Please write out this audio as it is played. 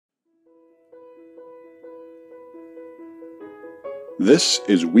This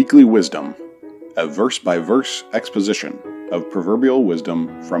is Weekly Wisdom, a verse-by-verse exposition of proverbial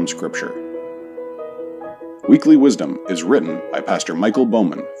wisdom from Scripture. Weekly Wisdom is written by Pastor Michael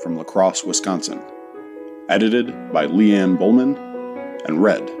Bowman from La Crosse, Wisconsin, edited by Leanne Bowman, and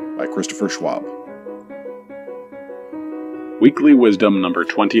read by Christopher Schwab. Weekly Wisdom number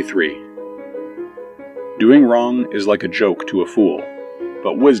 23. Doing wrong is like a joke to a fool,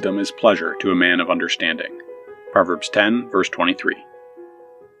 but wisdom is pleasure to a man of understanding. Proverbs 10, verse 23.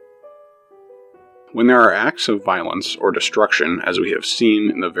 When there are acts of violence or destruction, as we have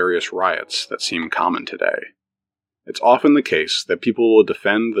seen in the various riots that seem common today, it's often the case that people will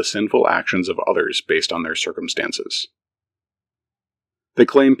defend the sinful actions of others based on their circumstances. They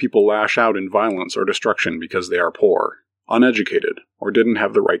claim people lash out in violence or destruction because they are poor, uneducated, or didn't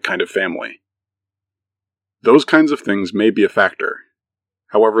have the right kind of family. Those kinds of things may be a factor.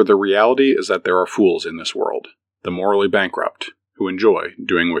 However, the reality is that there are fools in this world, the morally bankrupt, who enjoy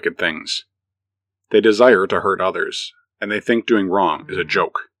doing wicked things. They desire to hurt others, and they think doing wrong is a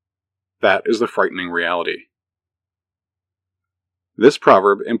joke. That is the frightening reality. This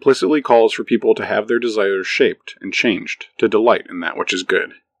proverb implicitly calls for people to have their desires shaped and changed to delight in that which is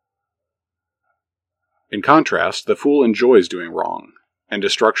good. In contrast, the fool enjoys doing wrong, and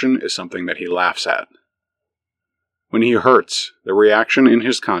destruction is something that he laughs at. When he hurts, the reaction in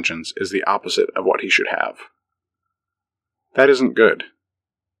his conscience is the opposite of what he should have. That isn't good.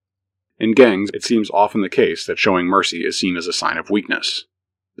 In gangs, it seems often the case that showing mercy is seen as a sign of weakness.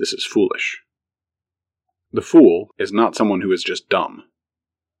 This is foolish. The fool is not someone who is just dumb.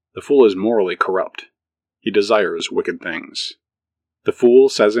 The fool is morally corrupt. He desires wicked things. The fool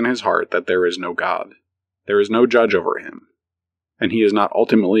says in his heart that there is no God. There is no judge over him, and he is not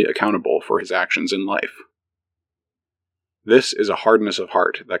ultimately accountable for his actions in life. This is a hardness of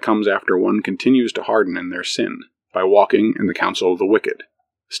heart that comes after one continues to harden in their sin by walking in the counsel of the wicked,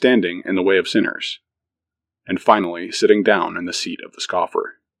 standing in the way of sinners, and finally sitting down in the seat of the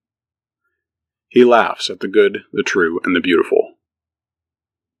scoffer. He laughs at the good, the true, and the beautiful.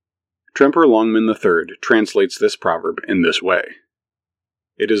 Tremper Longman III translates this proverb in this way: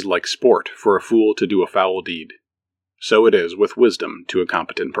 "It is like sport for a fool to do a foul deed. So it is with wisdom to a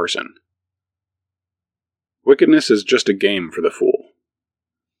competent person." Wickedness is just a game for the fool.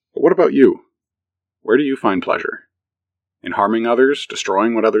 But what about you? Where do you find pleasure? In harming others,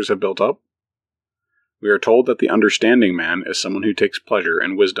 destroying what others have built up? We are told that the understanding man is someone who takes pleasure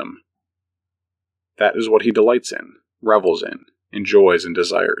in wisdom. That is what he delights in, revels in, enjoys and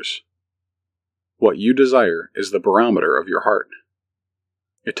desires. What you desire is the barometer of your heart.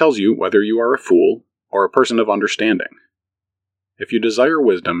 It tells you whether you are a fool or a person of understanding. If you desire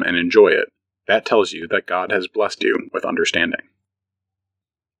wisdom and enjoy it, that tells you that God has blessed you with understanding.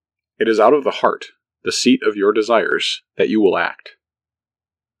 It is out of the heart, the seat of your desires, that you will act.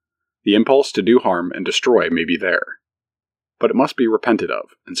 The impulse to do harm and destroy may be there, but it must be repented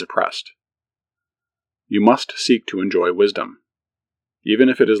of and suppressed. You must seek to enjoy wisdom, even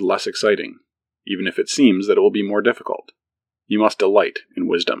if it is less exciting, even if it seems that it will be more difficult. You must delight in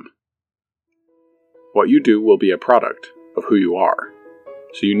wisdom. What you do will be a product of who you are,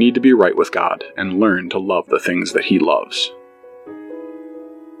 so you need to be right with God and learn to love the things that He loves.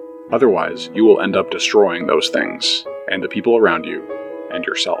 Otherwise, you will end up destroying those things, and the people around you, and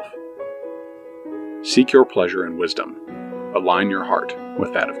yourself. Seek your pleasure in wisdom. Align your heart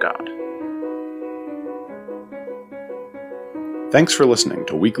with that of God. Thanks for listening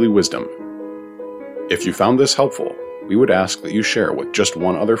to Weekly Wisdom. If you found this helpful, we would ask that you share with just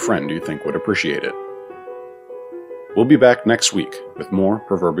one other friend you think would appreciate it. We'll be back next week with more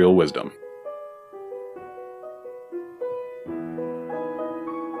proverbial wisdom.